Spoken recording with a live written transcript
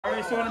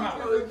Everybody sort them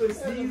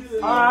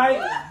out. All right.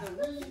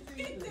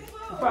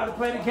 We're about to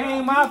play the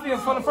game Mafia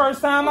for the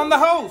first time. I'm the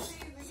host.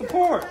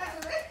 Support.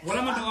 What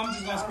I'm gonna do, I'm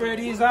just gonna spread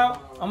these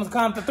out. I'm gonna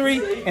count to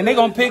 3, and they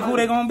gonna pick who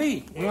they gonna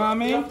be. You know what I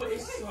mean?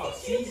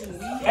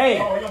 Hey.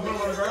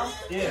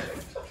 Yeah.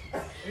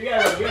 You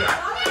gotta get it.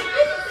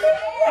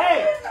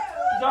 Hey.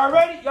 Y'all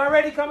ready? Y'all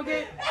ready? Come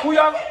again. Who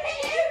y'all?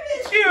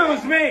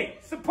 Excuse me.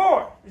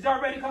 Support. Is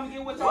y'all ready? Come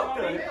again. What y'all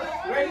gonna be?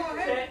 Ready?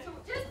 Set.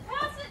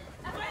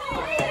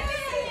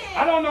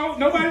 I don't know.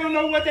 Nobody don't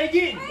know what they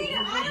getting.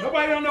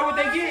 Nobody don't know what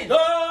they getting.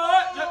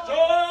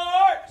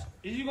 George!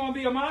 Is you gonna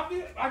be a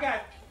Mafia? I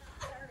got.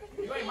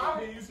 You ain't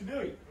Mafia, you used to do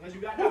it. Unless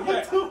you got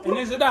that. And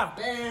this is that.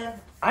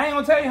 I ain't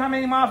gonna tell you how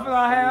many Mafia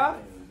I have.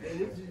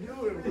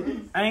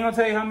 I ain't gonna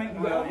tell you how many.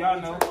 Well, y'all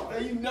know.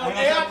 You know.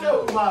 I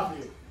know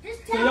Mafia.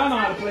 So y'all know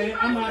how to play it.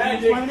 I'm not gonna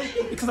explain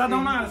it because I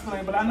don't know how to explain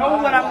it, but I know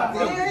what I'm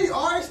gonna do. Yeah, you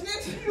already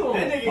snitched.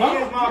 That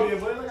nigga is Mafia,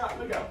 boy. Look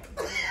out.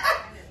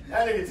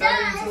 That nigga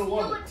turned into a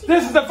woman.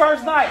 This is the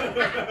first night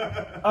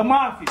of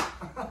Mafia.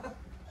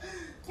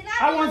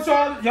 I want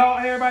y'all,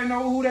 everybody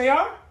know who they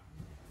are.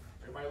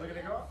 Everybody look at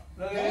their car.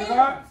 Look at their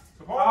car.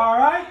 All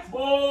right.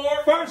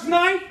 First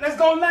night. Let's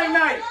go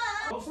night.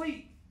 Go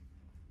sleep.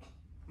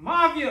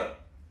 Mafia.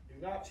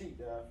 Do not cheat,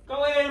 dog.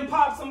 Go ahead and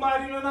pop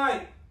somebody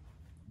tonight.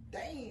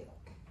 Damn.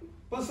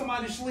 Put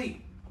somebody to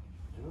sleep.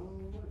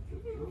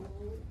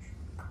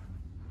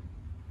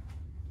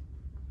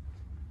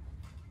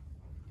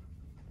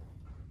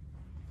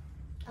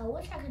 I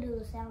wish I could do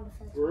the sound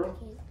effects. For real?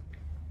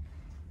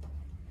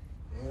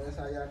 Yeah, that's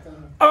how y'all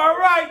come. All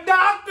right,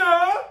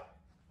 Doctor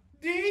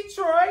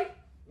Detroit.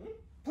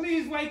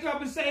 Please wake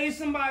up and save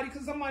somebody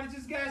because somebody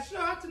just got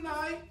shot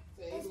tonight.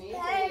 It's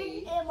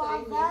pain in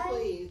my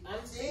body.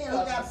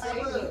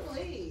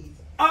 Please.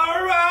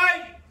 All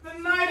right, the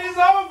night is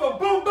over.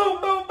 Boom, boom,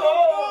 boom, boom,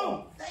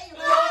 boom.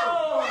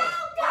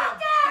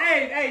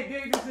 Hey,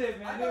 dig this in,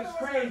 man. This is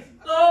crazy.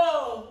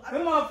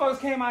 Them motherfuckers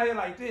came out here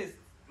like this.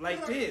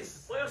 Like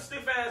this. Well,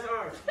 stiff ass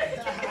arms. They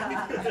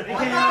came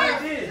out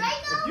like this.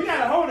 You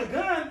gotta hold a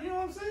gun, you know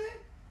what I'm saying?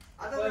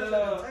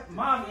 But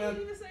Mafia, You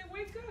didn't say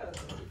wake up.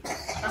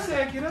 I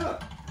said get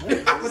up.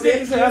 But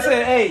then, I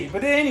said hey.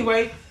 But then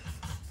anyway,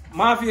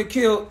 Mafia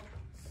killed.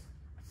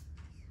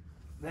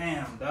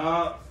 Damn,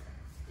 dog.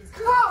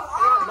 Come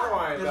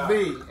on. It's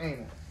big, ain't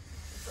it?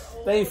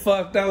 They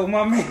fucked over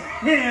my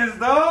mans,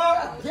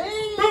 dog.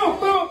 Boom,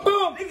 boom,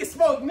 boom. Nigga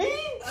smoke me?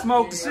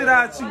 Smoke the shit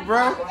out you,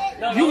 bro.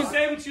 No, you can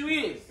say what you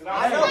is.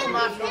 I know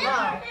my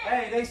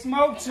Hey, they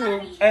smoked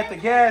you at the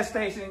gas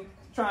station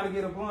trying to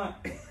get a blunt.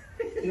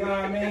 You know what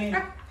I mean?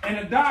 And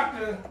the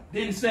doctor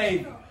didn't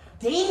save him.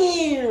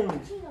 Damn.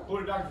 Who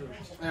the doctor?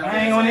 I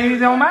ain't gonna need it,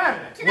 don't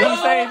matter. Didn't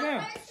save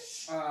him.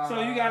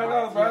 So you gotta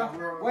go,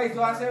 bro. Wait,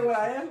 do I say what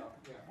I am?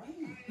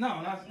 No,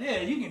 not,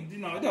 yeah, you can,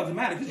 it doesn't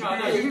matter. Cause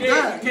You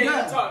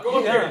can't talk. Go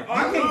up here.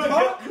 I can't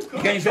talk. You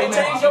can't say Change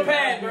that. your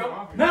pad,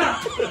 bro.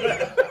 Nah.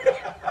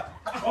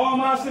 All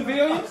my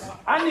civilians,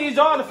 I need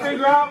y'all to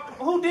figure out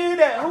who did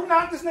that. Who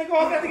knocked this nigga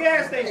off at the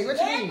gas Hey, station? what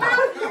you mean?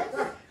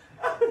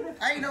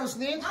 I ain't no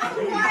snitch.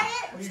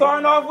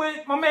 Starting off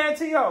with my man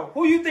T.O.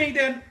 Who you think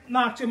that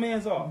knocked your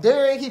mans off?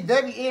 Derek, he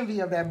very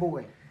envy of that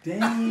boy.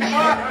 Damn.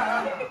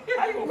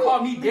 How you gonna call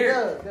me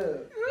Derek?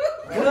 Good.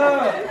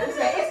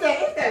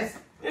 It's that.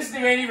 This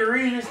nigga ain't even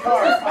reading his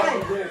card.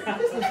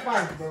 This is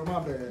Spice, bro. My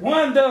bad.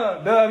 One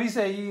Dub. Dub, he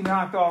said you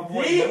knocked off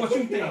boy. What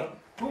you think?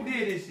 Who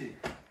did this shit?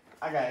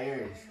 I got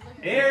Aries.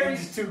 Aries?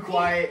 He's too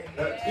quiet.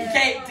 You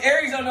can't.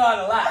 Aries don't know how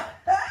to lie.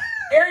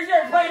 Aries, you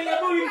ever played in your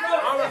booty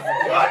before?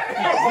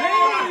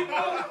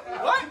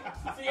 What?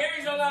 See,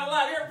 Aries don't know how to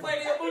lie. You ever played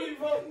in your booty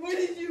before? What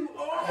did you?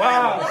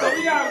 Wow. So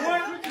we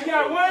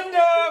got one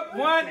Dub,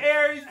 one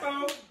Aries,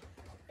 folks.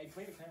 Hey,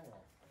 play the camera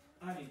off.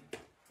 Honey,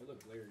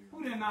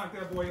 who didn't knock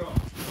that boy off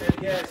at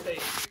the gas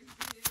station?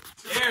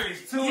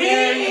 Aries, two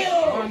Aries,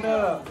 one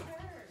Dub.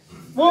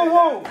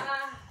 Whoa.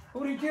 Who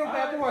did kill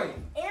that boy?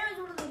 Aries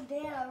would have been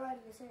dead already.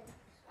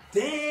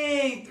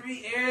 Dang,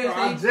 3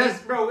 Aries.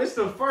 Bro, it's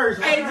the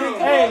first. Hey,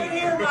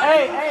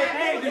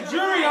 the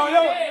jury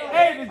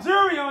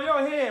on your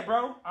head,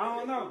 bro. I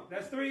don't know.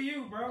 That's 3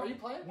 you, bro. Are you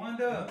playing? One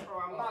Dub. Bro,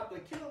 I'm not the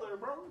killer,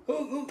 bro.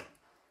 Who?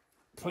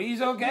 Please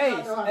your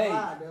case. Hey,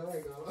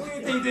 who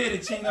you think did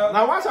it, Chino?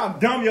 Now watch how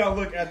dumb y'all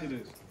look after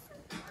this.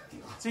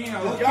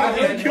 Chino, Y'all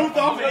just killed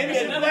off an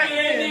innocent Another black nigga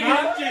man. in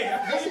jail.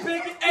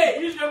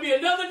 Hey, there's gonna be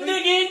another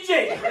nigga in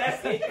jail.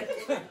 That's it.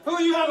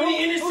 Who you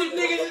innocent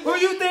niggas? Who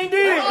you think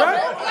did it, bro? I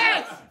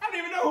don't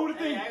even know who to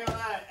think. I ain't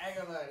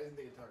gonna lie. This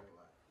nigga talking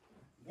about.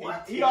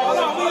 What? He Hold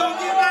on, we all gonna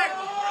get back.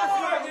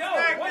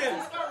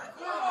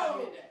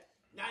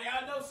 Now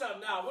y'all know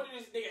something. Now, what did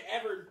this nigga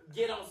ever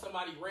get on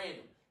somebody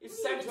random?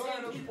 It's 17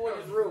 people in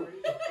this room.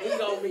 And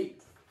he's on me.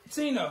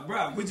 Chino,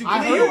 bro, would you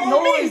I believe heard it?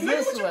 noise Nigga,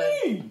 this what you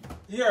way. mean?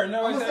 You already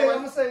know I'm it's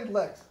gonna say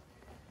Lex.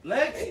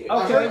 Lex?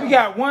 Okay, we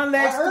got one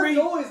Lex, I heard 3.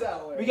 noise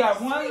that way. We got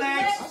one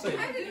Lex,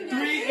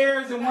 3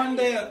 Aries, and one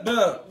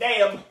Dub.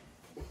 Damn.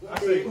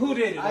 Who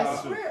did it?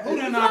 Who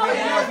done knock it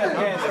off at the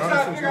gas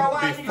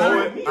station? Before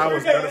it, I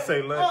was gonna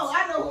say Lex. Oh,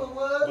 I know who it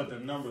was. But the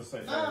numbers say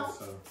Lex,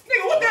 so.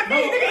 Nigga, what that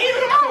mean? Nigga,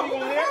 even So you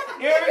gonna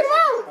hear?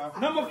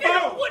 Aries? Number 4.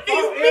 what do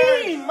you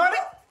mean, mother?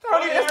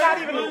 Tony, that's not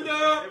even.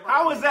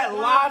 How is that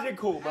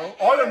logical, bro?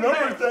 All the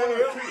numbers thing.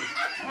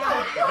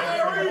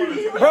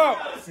 Bro,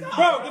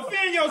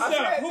 defend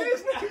yourself.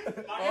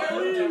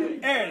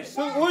 Aries,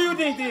 who you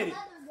think did it?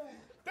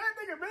 That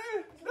nigga,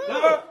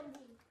 man. Dub,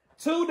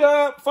 2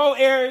 Dub, 4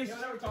 Aries,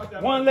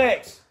 1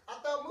 Lex. I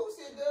thought Moose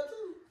said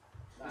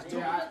Dub too.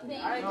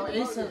 No,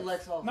 he said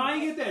Lex off. No, I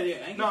ain't get that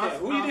yet. I ain't get that.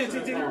 Who you did,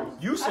 TT?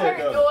 You I said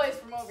heard Dub. noise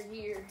from over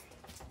here.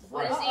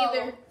 But it's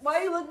either.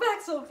 Why you look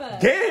back so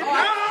fast? Get it? Damn,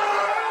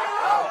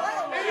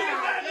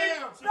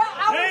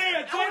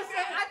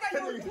 I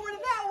thought you reported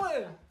that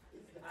one.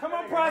 come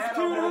on,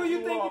 prosecutor, who you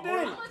think you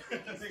did it?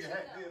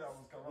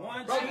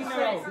 One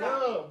Chino.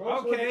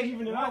 Okay,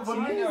 one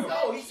Chino.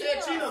 No, he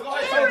said Chino. Go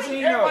One ahead.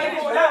 Chino.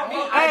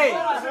 Hey,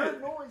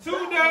 2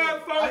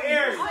 Dub, 4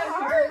 Aries. I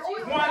heard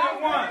you. 1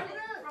 and 1.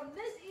 From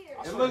this ear.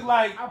 It looked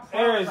like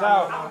Aries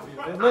out.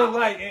 It looked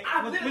like.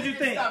 What you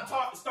think?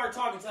 Start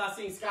talking till I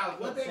seen Skylar.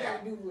 What they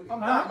got to do with it? Huh? I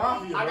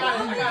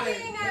got The it.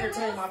 thing I will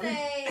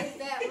say is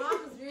that mom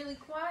was really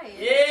quiet.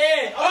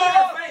 Yeah.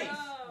 Oh, your face.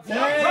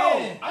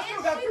 Damn. I still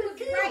And got she 3 was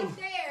kills. right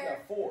there.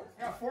 4.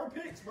 I got 4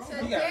 picks, bro. To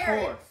You got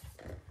Derek. 4.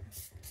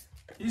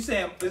 You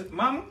saying,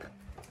 mama?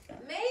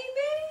 Maybe.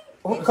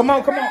 Oh, come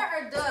on, come on.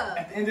 Her or Dub?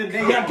 At the end of the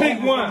day, You gotta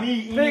pick one.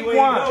 Pick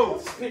one.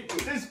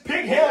 Just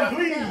pick him,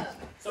 please.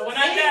 So when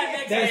I got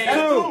next That's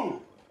hand,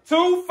 2.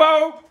 2,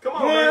 4, Come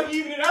on, 1, man.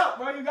 Even it out,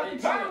 bro. You got the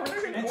power.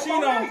 and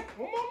Chino. One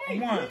more 1.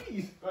 night,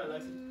 please. Go ahead,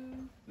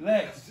 Lexi.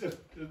 Lex. Just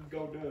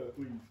go Dub,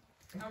 please.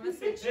 I'm gonna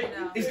say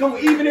Chino. It's gonna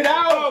even it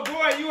out. Oh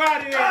boy, you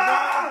out of there,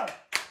 Ah!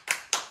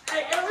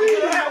 Hey, bro.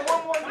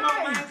 One more come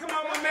on, man. Come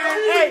on, my man.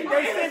 Hey,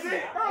 they sent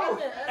it.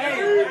 Hey,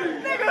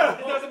 nigga.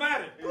 It doesn't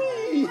matter.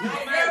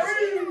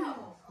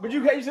 But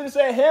you should have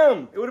said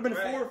him. It would have been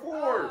 4-4. Wait,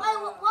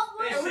 what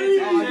They was sent you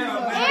to jail,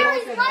 man.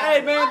 Aries?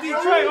 Hey, man,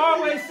 Detroit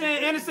always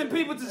send innocent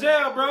people to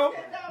jail, bro.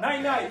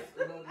 Night, night.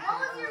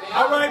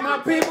 All right, my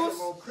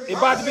peoples. It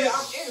about to be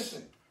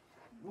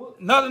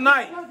another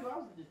night.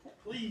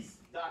 please,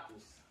 doctors.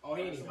 Oh,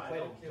 he ain't even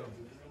played.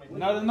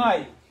 Another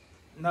night.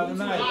 Another Too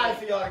night. high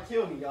for y'all to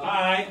kill me, y'all. All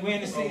right, we're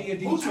in the city of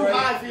Who too Detroit.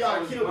 high for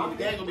y'all to kill me?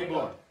 The gang gonna be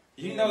born.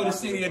 You know the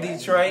city of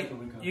Detroit.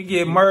 You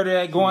get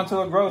murdered going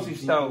to a grocery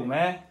store,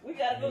 man. We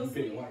gotta go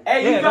see.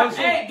 Hey, Yeah, you got, that's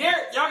hey,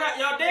 Derek,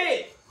 y'all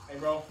dead. Hey,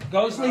 bro.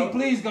 Go to sleep,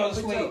 please go to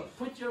sleep.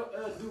 Put your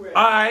do-rag.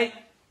 All right,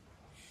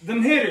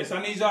 them hitters.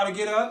 I need y'all to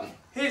get up.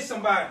 Hit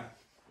somebody.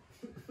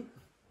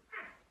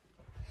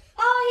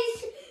 Oh,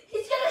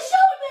 he's gonna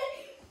shoot me.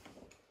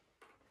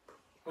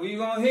 Who you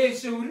gonna hit,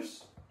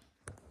 shooters?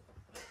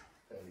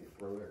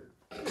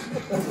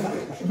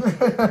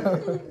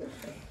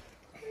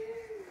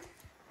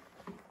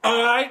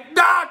 All right,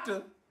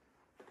 doctor.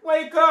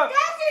 Wake up.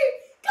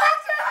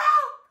 Doctor,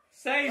 help!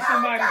 Save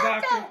somebody,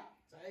 doctor.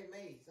 Save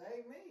me.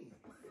 Save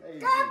me.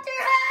 Doctor,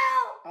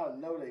 help! I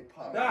know they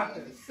pop.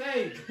 Doctor,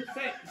 save.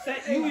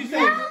 Who you say?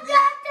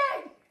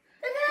 Doctor!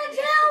 They're gonna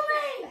kill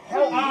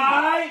me! All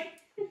right.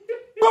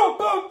 Boom,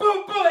 boom,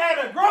 boom, boom.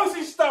 At a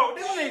grocery store.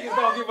 Them niggas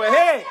don't give a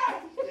heck.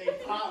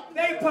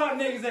 They pop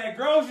niggas at a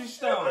grocery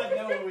store. I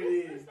know who it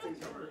is.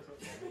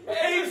 They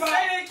They pop,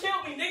 say they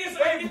killed me, niggas.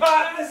 they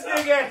pop this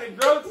nigga at the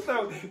grocery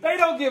store. They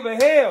don't give a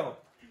hell.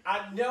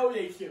 I know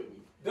they killed me.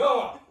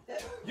 Dog.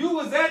 You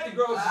was at the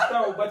grocery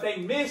store, but they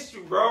missed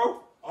you,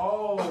 bro.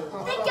 Oh.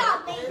 They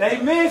got me.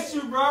 They missed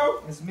you,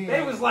 bro. It's me.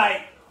 They was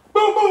like,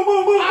 boom, boom,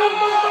 boom, boom, boom, boom, boom.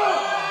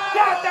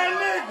 Got that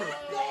nigga.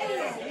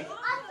 I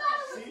thought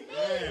it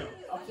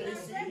was me. Okay,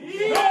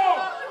 see. Dog.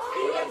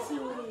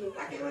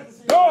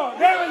 Dog.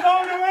 They was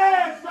on their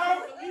ass, bro.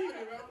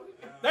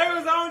 They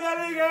was on that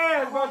nigga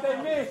ass, but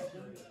they missed.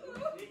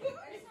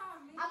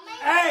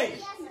 Hey.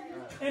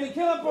 And the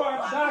killing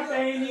part, the doctor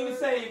ain't even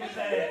saved his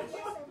ass.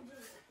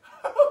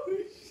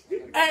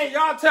 Hey,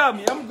 y'all tell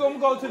me. I'm gonna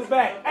go to the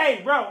back.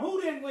 Hey, bro,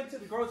 who didn't went to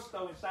the grocery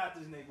store and shot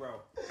this nigga,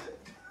 bro?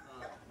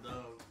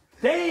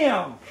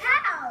 Damn.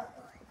 How?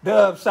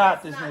 Dub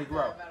shot this nigga,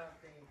 bro.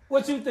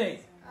 What you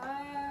think?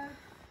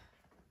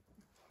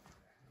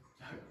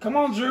 Come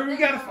on, Drew. We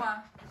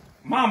gotta.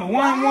 Mama,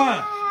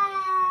 1-1.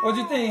 What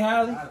you think,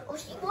 Holly? Well,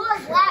 she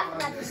was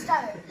laughing at the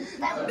start.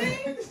 That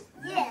was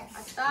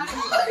yes.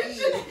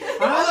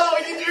 Oh,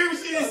 you drew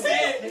she just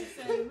said.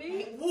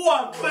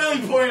 Boy,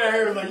 clearly pointed at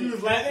her like you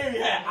was laughing.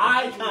 You had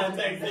eye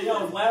contact. They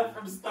all was laughing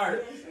from the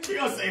start. She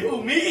gonna say,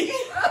 who, me?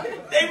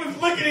 They was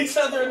looking at each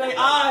other in their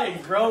eyes,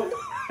 bro.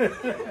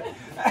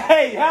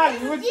 Hey, Holly,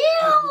 what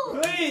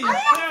You! please I'm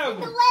tell not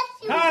me. gonna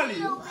let you Holly.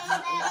 kill me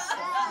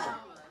that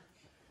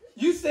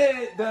You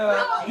said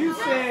you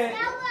said,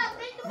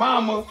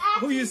 Mama,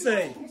 who you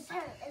say? It's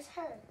her. It's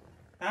her.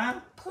 Huh?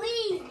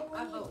 Please.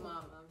 I vote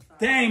Mama. I'm sorry.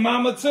 Dang,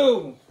 Mama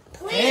too.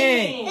 Please.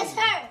 Dang. It's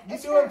her. You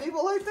It's doing her.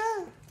 people like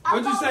that?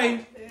 What'd you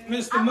say,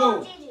 Mr. I Moo?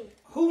 vote Gigi.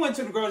 Who went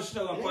to the grocery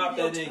store and popped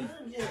that nigga?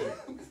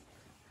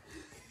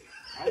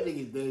 I think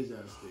it's Deja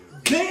still.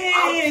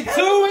 Damn,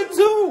 2 and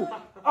 2.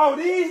 Oh,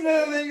 these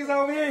little niggas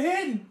over here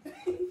hitting.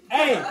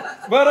 Hey,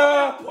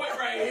 but Point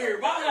right here.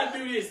 Why did I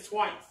do this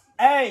twice?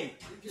 hey,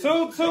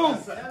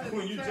 2-2.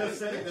 When you just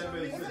said it, that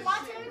made sense.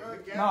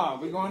 No,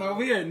 we're going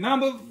over here.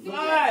 Number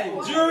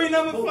 5, jury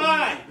number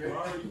 5.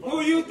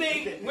 Who you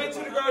think went to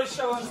the girl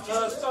show and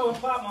stole and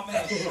popped my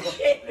man?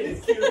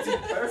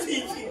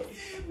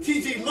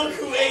 TG, look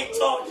who ain't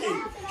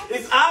talking.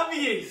 It's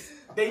obvious.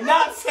 They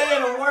not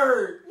saying a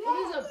word.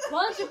 There's a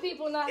bunch of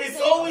people not It's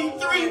saying only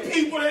 3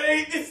 people that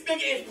ain't. This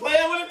nigga is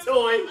playing with a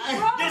toy.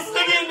 This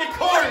nigga in the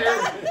corner.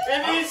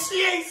 And then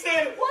she ain't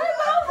saying,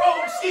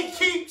 bro, she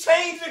keep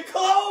changing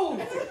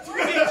clothes.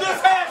 She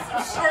just had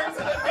some shirts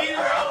and a beater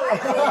on.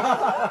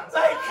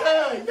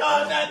 Like,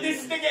 y'all not,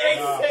 this nigga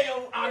ain't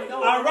saying, I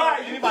know. All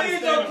right,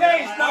 please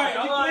okay, start.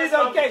 Please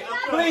okay.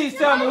 Please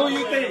tell me who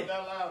you think.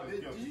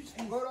 Did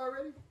you vote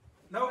already?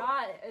 No,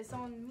 God, it's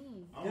on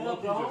me.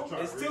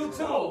 it's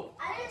 2-2.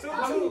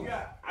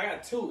 2-2. I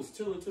got 2. It's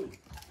 2 and 2.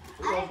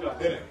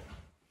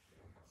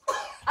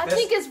 I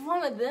think it's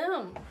one of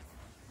them.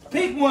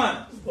 Pick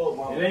one.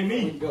 It ain't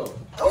me.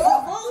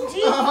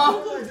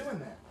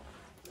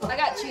 I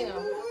got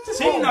Chino.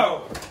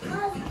 Chino.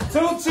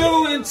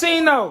 2-2 and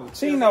Chino.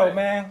 Chino,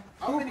 man.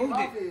 How many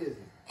Mafia is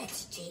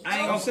it? I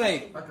ain't gonna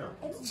say. Okay.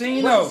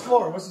 Chino.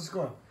 What's the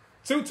score?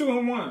 2-2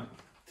 and 1.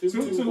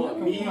 2-2-1.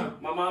 Me, and 1.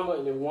 my mama,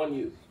 and then 1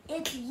 you.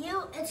 It's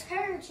you, it's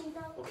her,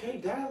 Chico. Okay,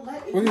 Dad,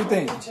 let it. Who do you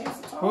think?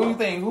 Who do you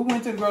think? Who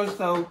went to the grocery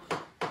store?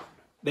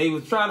 They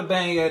was trying to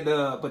bang at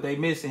the, but they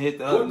missed and hit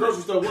the What other.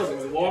 grocery store was it?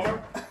 Was it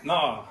Walmart?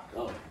 No.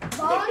 Oh.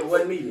 It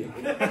wasn't me then.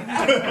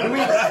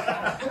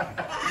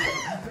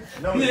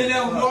 No,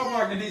 that was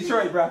Walmart in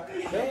Detroit, bro.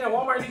 Damn,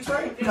 Walmart in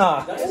Detroit?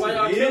 Nah. That's why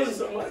y'all killing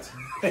so much.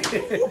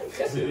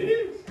 Yes, it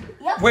is.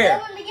 Yep, Where? they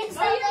want to get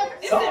started.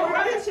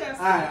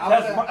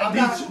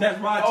 That's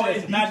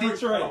Rochester, not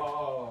Detroit.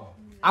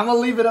 I'm gonna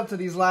leave it up to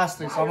these last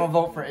three, so I'm gonna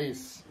vote for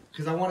Ace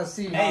because I want to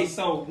see. Hey,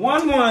 so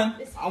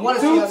 1-1. I want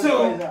to see how this 2-2.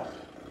 plays out.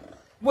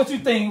 What you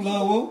think,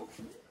 Lil Woo?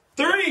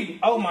 3.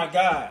 Oh my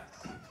God.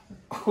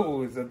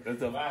 Oh, it's a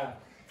vibe.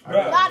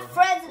 Not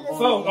friends in the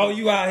So, oh,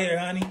 you out here,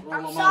 honey?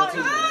 I'm sorry.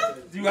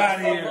 You out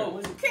here?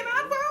 Can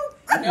I vote?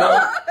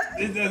 No,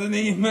 it doesn't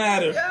even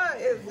matter.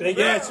 They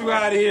got you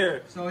out of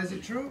here. So is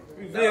it true?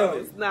 You feel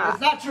it? It's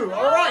not true.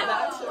 All right.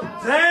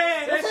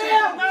 Dang, they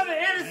said another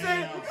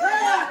innocent.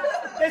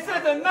 They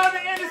said another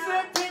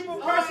innocent people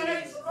person.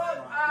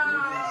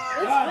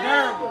 Y'all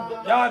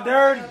dirty. Y'all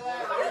dirty.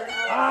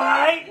 All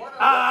right.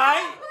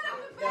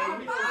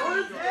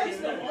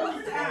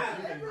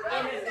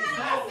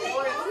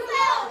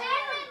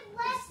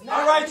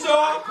 All right,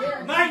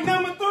 y'all. Night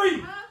number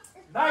 3.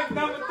 Night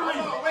number 3.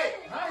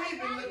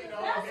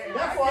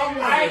 That's why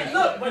I'm Hey,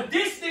 look, but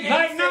this nigga.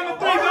 Night number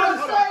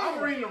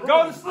 3.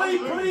 Go to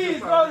sleep, please.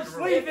 Go to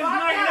sleep. It's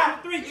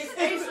night number 3. It's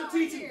Ace or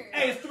TT.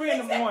 Hey, it's 3 in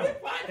the morning.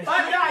 My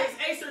guy is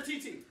Ace or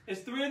TT.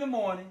 It's 3 in the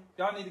morning.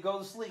 Y'all need to go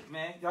to sleep,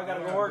 man. Y'all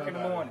gotta go work in the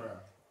morning.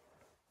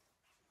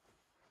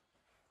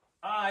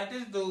 Alright,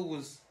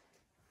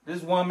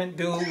 this woman,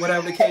 dude,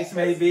 whatever the case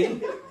may be.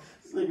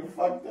 This nigga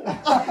fucked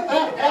up.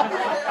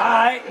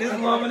 Alright, this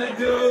woman, a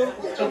dude.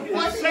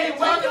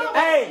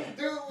 Hey,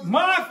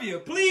 Mafia,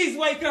 please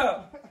wake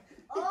up.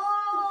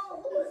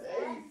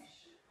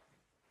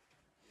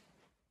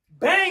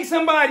 Bang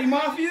somebody,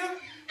 Mafia.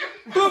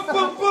 Boop,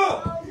 boop, boop.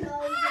 Oh,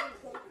 no.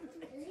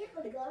 Is he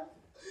for the gun?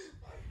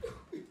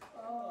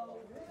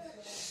 Oh,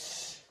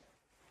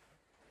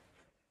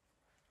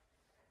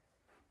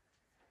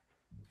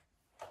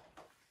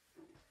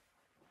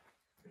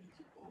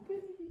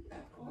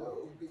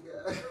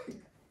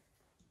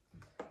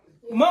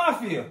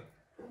 Mafia.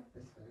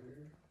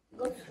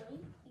 go to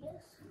sleep,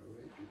 yes.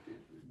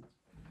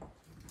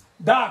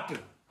 Doctor,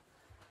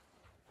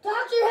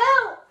 Doctor,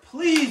 help!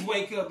 please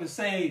wake up and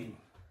save me.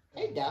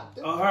 Hey,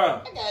 doctor.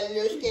 Her. I got a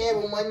little scab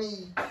on my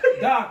knee.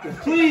 Doctor,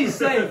 please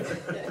save me.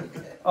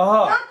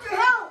 Doctor,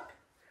 help!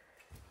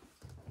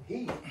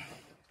 He.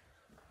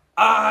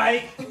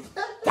 Alright.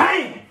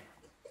 Dang.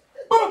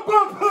 Boom,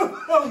 boom, boom.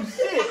 Oh,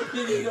 shit.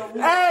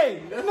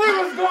 Hey,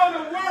 niggas going to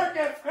work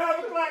at 12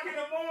 o'clock in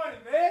the morning,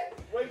 man.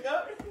 Wake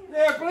up.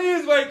 Yeah,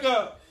 please wake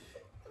up.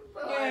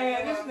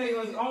 Man, this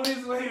nigga was on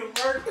his way to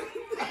work.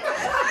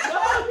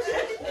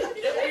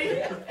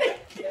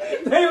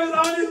 He was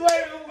on his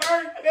way to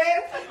work,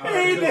 man.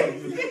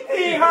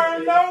 He ain't hurt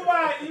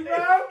nobody,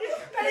 bro.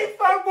 They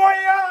fuck boy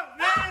up,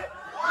 man.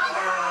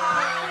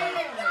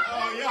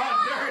 Oh, y'all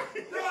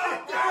dirty. Y'all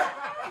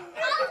dirty.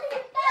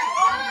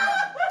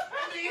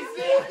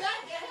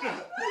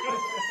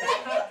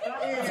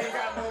 He ain't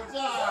got no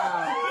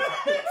job.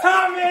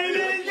 Tommy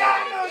ain't got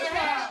no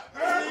job.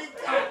 He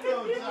ain't got no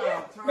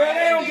job. Man,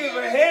 they don't give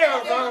a hell,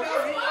 bro.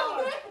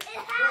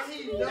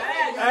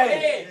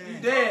 Hey, you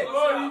dead.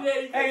 Oh, you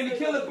dead. Hey, the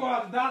killer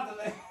part, the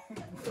doctor.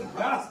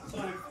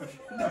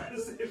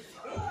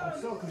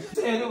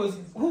 Said it was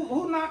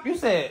who knocked? You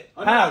said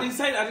Oh, no, I didn't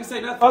say nothing.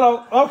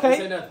 Hello. I didn't say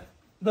Okay. nothing.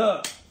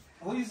 The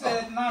Who you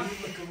said not?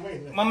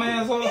 My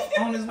man's on his way.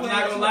 I'm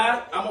not gonna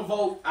lie. I'm gonna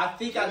vote. I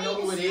think I know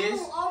who it is.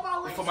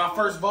 For my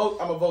first vote,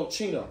 I'm gonna vote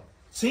Chino.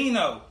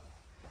 Chino.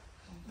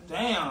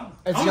 Damn.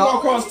 It's I'm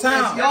y'all- going across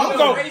town. it's y'all- I'm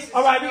go.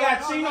 All right, we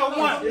got Chino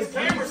one. It's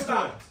camera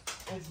stop.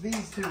 It's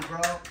these two, bro.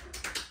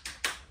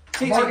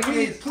 TJ,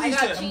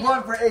 please. I'm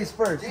going for Ace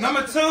first.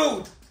 Number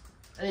 2.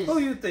 Ace. Who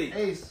you think?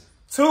 Ace.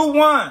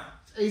 2-1.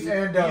 Ace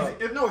and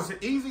Easy. No, it's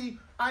easy.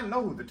 I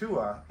know who the two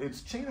are.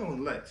 It's Chino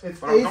and Lex. It's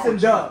But I'm Ace going and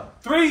with Chino.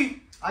 Dub. 3-1.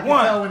 I can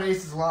tell when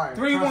Ace is lying.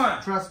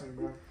 3-1. Trust me,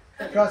 bro.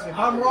 Trust me. If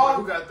I'm Who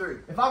wrong, got 3?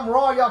 if I'm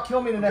wrong, y'all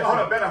kill me the next Hold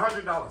time. up, bet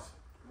 $100.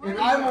 If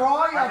I'm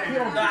wrong, y'all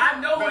kill me. I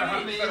know Bet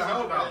what it is.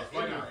 $100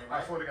 right now.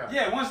 I swear to God.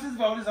 Yeah, once this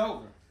vote is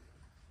over.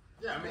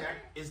 Yeah, I mean,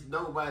 it's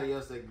nobody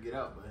else that can get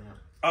out but him.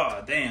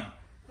 Oh, damn.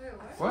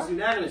 What's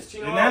unanimous?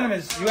 Chino.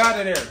 Unanimous. You out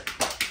of there.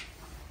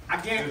 I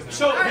can't.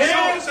 Show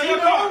your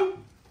card.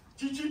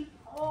 Chi-chi.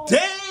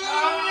 Damn!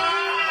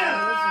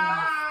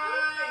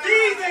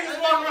 These niggas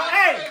walking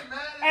around.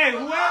 Hey,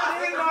 whoever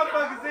these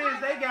motherfuckers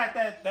is, they got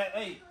that,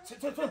 hey,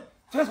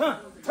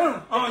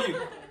 on you.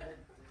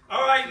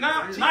 All right,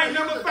 now, night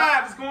number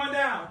 5 is going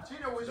down.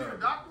 Chino, was you a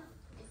doctor?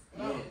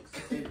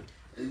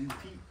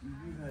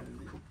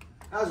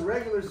 That was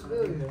regular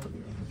civilian.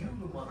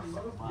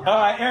 All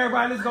right,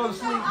 everybody, let's go to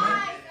sleep,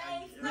 man.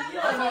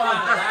 That's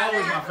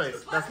always my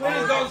face. That's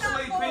Please go to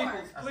sleep,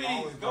 people.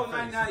 Please, go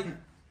night-night.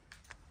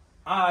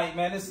 All right,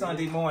 man, it's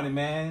Sunday morning,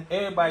 man.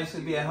 Everybody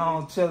should be at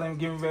home chilling,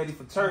 getting ready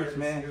for church,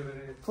 man.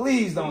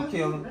 Please don't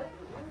kill him.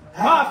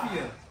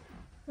 Mafia,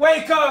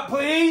 wake up,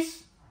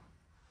 please.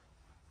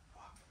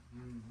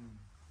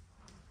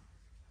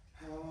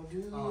 How do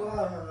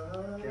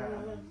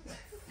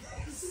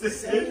I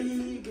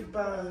say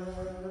goodbye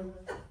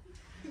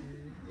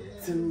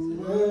to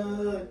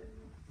what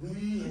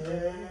we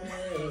had?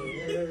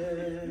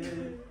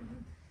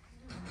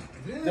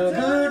 The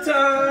good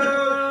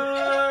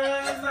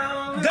times.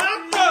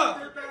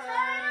 Doctor,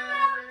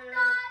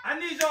 I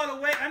need y'all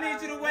to wake. I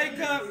need you to wake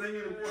up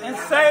and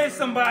save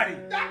somebody.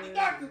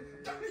 Doctor,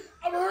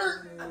 I'm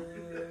hurt.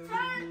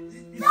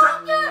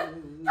 Doctor!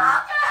 All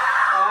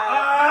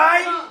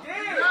right.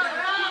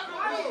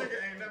 Nigga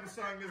ain't never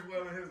sung this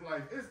well in his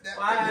life. It's that.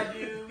 Why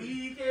do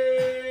we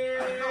care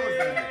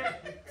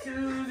to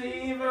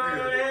the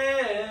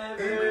forever?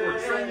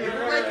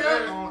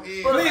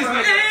 Please,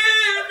 man.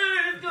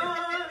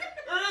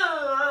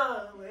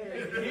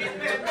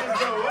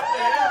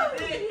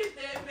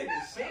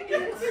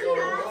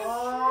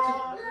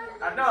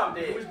 I know I'm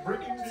dead.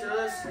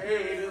 To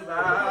say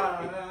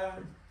goodbye.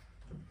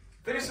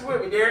 Finish it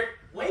with me, Derek.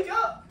 Wake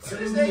up.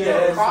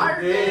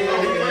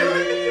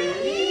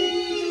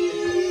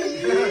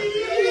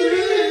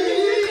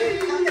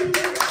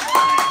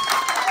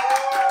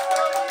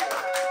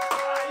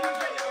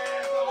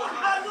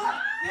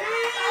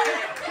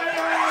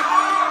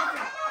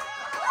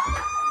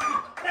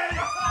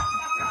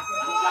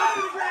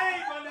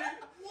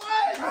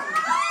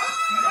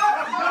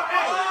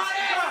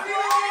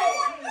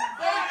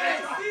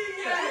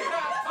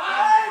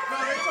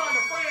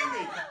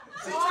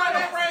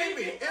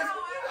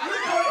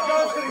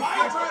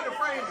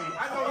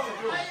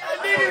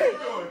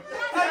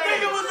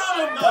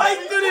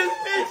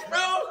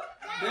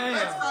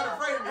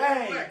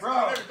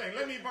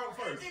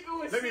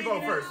 Let me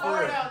vote first. For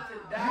real.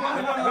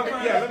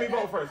 Yeah, let me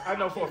vote first. I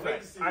know for a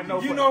fact. I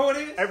know. You know who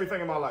it is?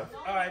 Everything in my life.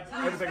 All right.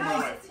 Everything in my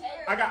life.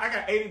 I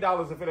got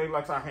 $80 if it ain't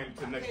Lex. I hand it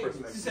to the next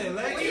person. You say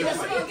Lex? He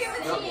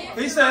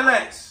He said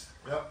Lex.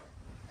 Yep.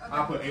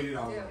 I put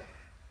 $80.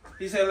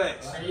 He said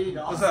Lex.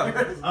 What's up?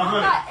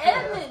 Not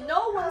Edmund.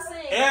 No one's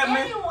saying Edmund.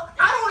 anyone.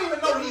 I don't even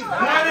know he's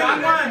Not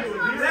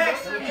anyone.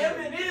 Lex.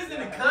 Edmund is in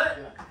the cut.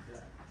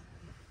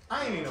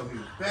 I ain't even know he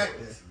was back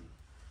there.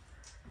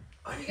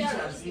 You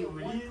gotta see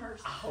one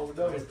person. Oh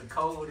no, it's the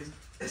coldest.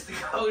 It's the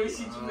coldest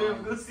shit you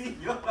ever gonna see.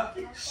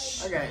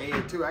 I got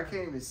Ed too. I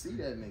can't even see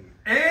that nigga.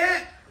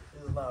 Ed.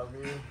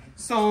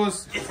 So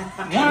it's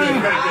one.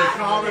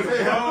 Calm as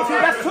hell. See,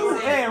 that's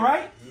 2, Ed,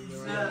 right?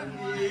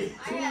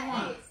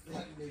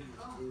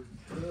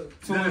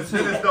 Then it's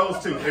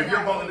those two. If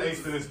you're voting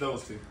Ace, then it's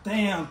those two.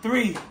 Damn,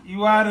 3.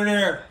 You out of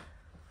there.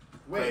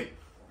 Wait.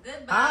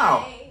 Goodbye.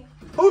 How?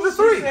 Who's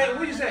the 3?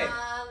 What you say?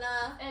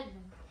 Edmund.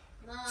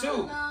 2,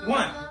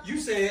 1. You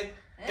said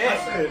I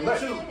said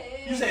Lex. 2.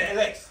 You said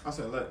Lex. I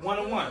said Lex. 1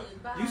 and 1.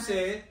 You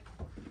said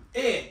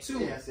Ed. 2.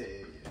 Yeah, I said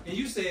Ed. And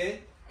you said,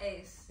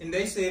 Ace. and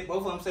they said,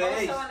 both of them said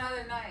Ace. Also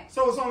another night.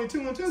 So it's only 2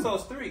 and 2. So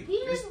it's 3. He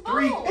is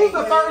 3. bold. Who's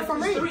the third for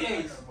me? It's 3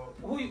 Ace.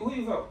 Who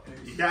you vote?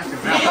 You got to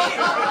now.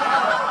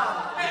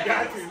 You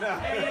got to now.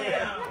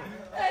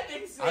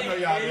 I know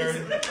y'all dirty.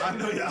 I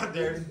know y'all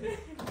dirty.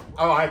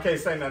 Oh, I can't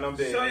say nothing. I'm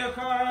dead. Show your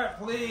card,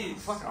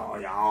 please. Oh,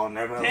 y'all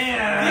never.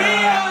 Damn.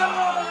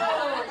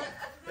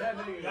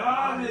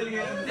 Y'all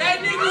niggas. That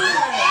nigga was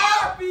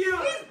hard for you.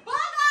 His bug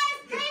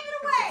eyes gave it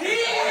away.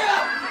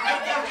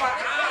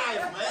 Damn.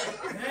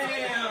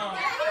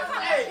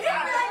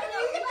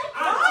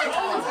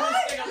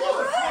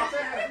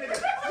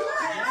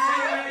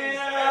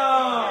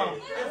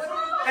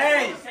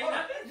 Hey,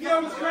 you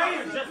know what's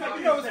crazy?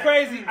 You know what's crazy?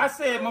 crazy? I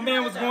said my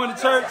man was going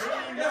to church.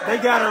 They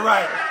got it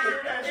right.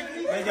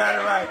 They got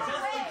it right.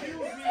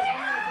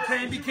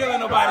 Can't be killing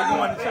nobody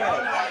going to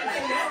church.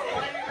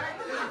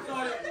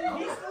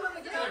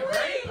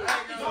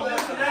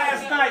 It's the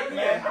last night,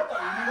 man.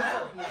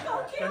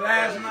 The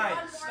last night.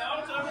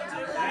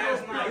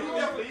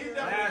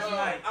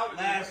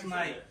 Last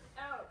night.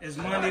 It's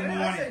Monday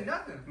morning.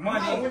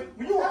 Monday.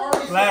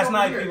 Last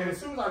night, people. As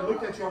soon as I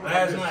looked at you,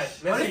 Last night.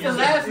 What is the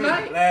last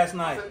night? Last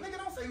night. Nigga,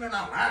 don't say nothing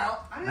out loud.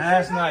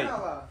 Last night.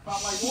 Grab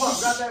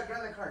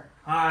that card.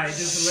 Alright,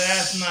 this is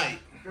last night,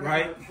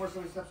 right? Before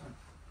somebody steps on.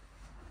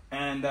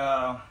 And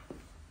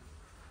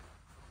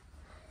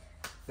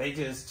they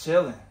just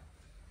chilling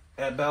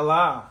at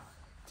Bella,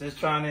 just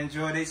trying to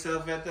enjoy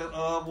themselves at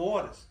the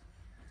waters.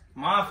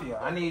 Mafia,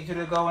 I need you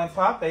to go and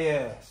pop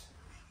their ass.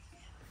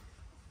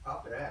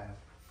 Pop their ass.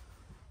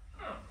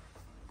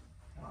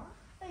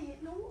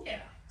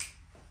 Yeah.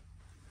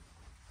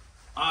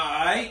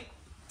 Alright.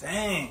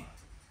 Dang.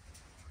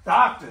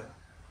 Doctor,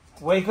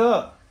 wake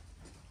up.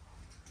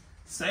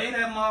 Say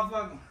that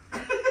motherfucker.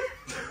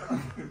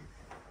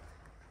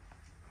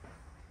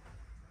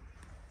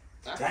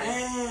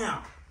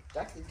 Damn.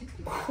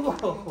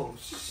 Oh,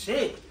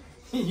 shit.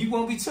 You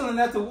won't be chilling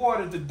at the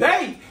water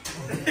today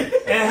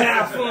and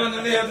have fun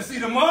and live to see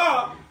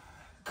tomorrow.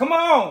 Come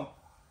on.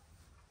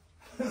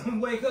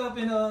 Wake up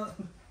and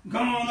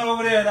come on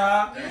over there,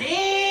 dog.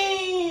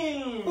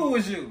 Damn. Who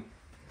was you?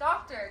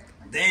 Doctor.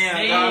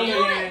 Damn,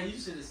 doctor. Man, you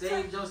should have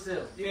saved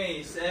yourself. You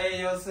ain't say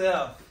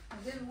yourself. I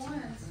did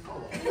once.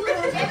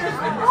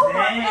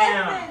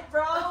 Damn.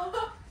 Bro.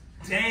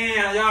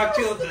 Damn, y'all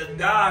killed the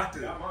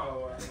doctor.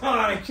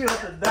 Y'all killed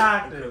the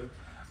doctor.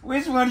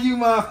 Which one of you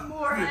motherfuckers?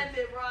 More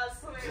Edmund, bro.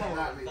 Come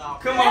on, we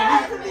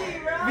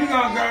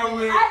gonna go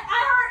with I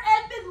heard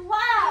Edmund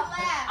laugh.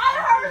 I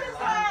heard his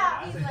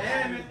laugh.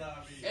 Edmund.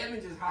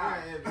 Edmund just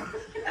hired Edmund.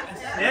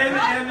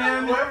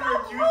 Edmund. Whoever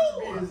accused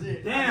me is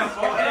it. Damn, all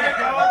three of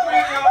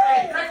y'all.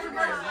 Hey,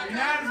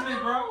 unanimously,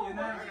 bro.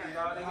 Unanimously,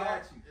 y'all. They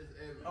got you.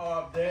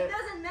 Oh, I'm dead. It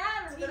doesn't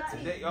matter. But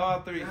I, They,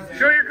 all three.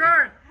 Show your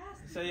card.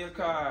 Show your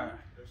card.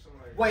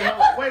 Wait,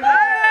 hold on. Wait a minute.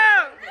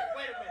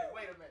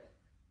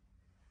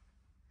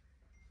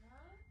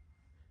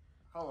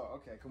 Hold on.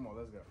 Okay, come on,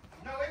 let's go.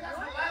 No, that's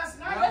the last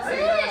night. That was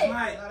last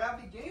night.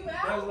 That'd be game.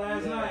 That was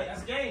last night.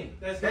 That's game.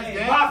 That's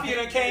game. Mafia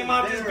done came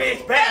out this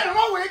bitch back. Damn,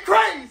 I went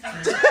crazy.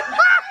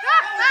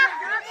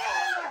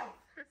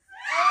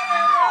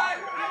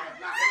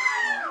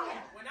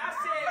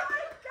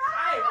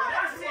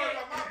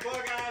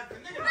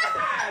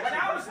 When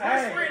I was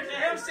whispering to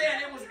him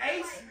saying it was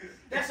Ace,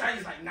 that's how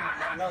he's like, nah,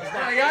 it's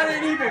not. Y'all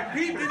didn't even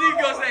peep. Didn't even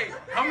go say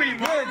how many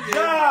months. Good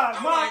job,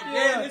 I'm like, Mafia.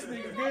 damn, this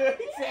nigga good.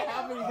 He said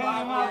how many Came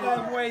out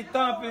that way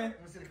thumping.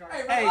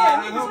 Hey, Hey,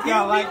 I hope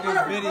y'all like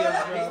this video,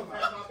 bro.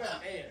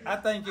 I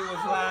think it was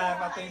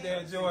live. I think they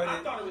enjoyed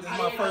it. This is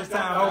my first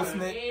time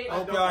hosting it. I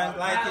hope y'all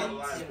like it.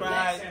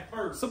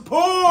 Subscribe.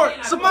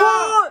 Support!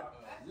 Support!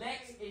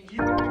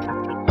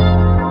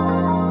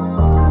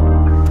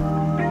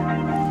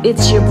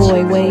 It's your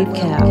boy Wave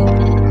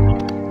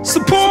Cap.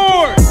 Support!